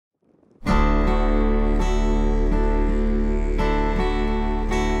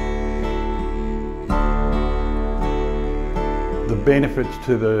benefits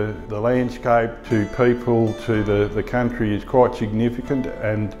to the landscape, to people, to the country is quite significant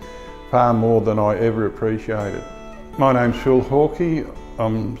and far more than I ever appreciated. My name's Phil Hawkey.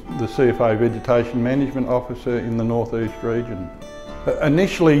 I'm the CFA Vegetation Management Officer in the North East region.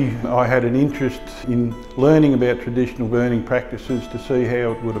 Initially I had an interest in learning about traditional burning practices to see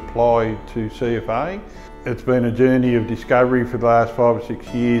how it would apply to CFA. It's been a journey of discovery for the last 5 or 6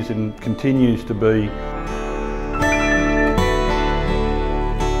 years and continues to be.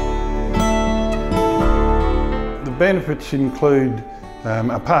 The benefits include,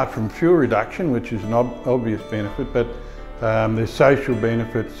 apart from fuel reduction, which is an obvious benefit, but there's social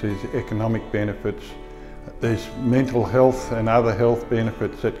benefits, there's economic benefits, there's mental health and other health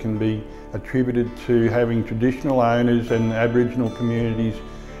benefits that can be attributed to having traditional owners and Aboriginal communities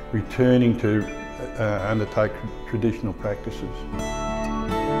returning to undertake traditional practices.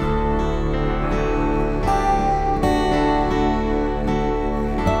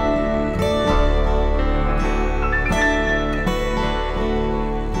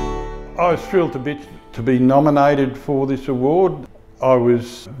 I was thrilled to be nominated for this award. I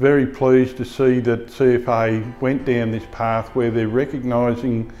was very pleased to see that CFA went down this path where they're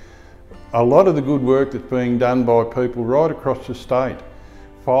recognising a lot of the good work that's being done by people right across the state.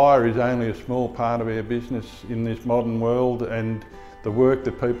 Fire is only a small part of our business in this modern world, and the work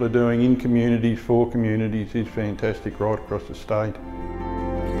that people are doing in communities for communities is fantastic right across the state.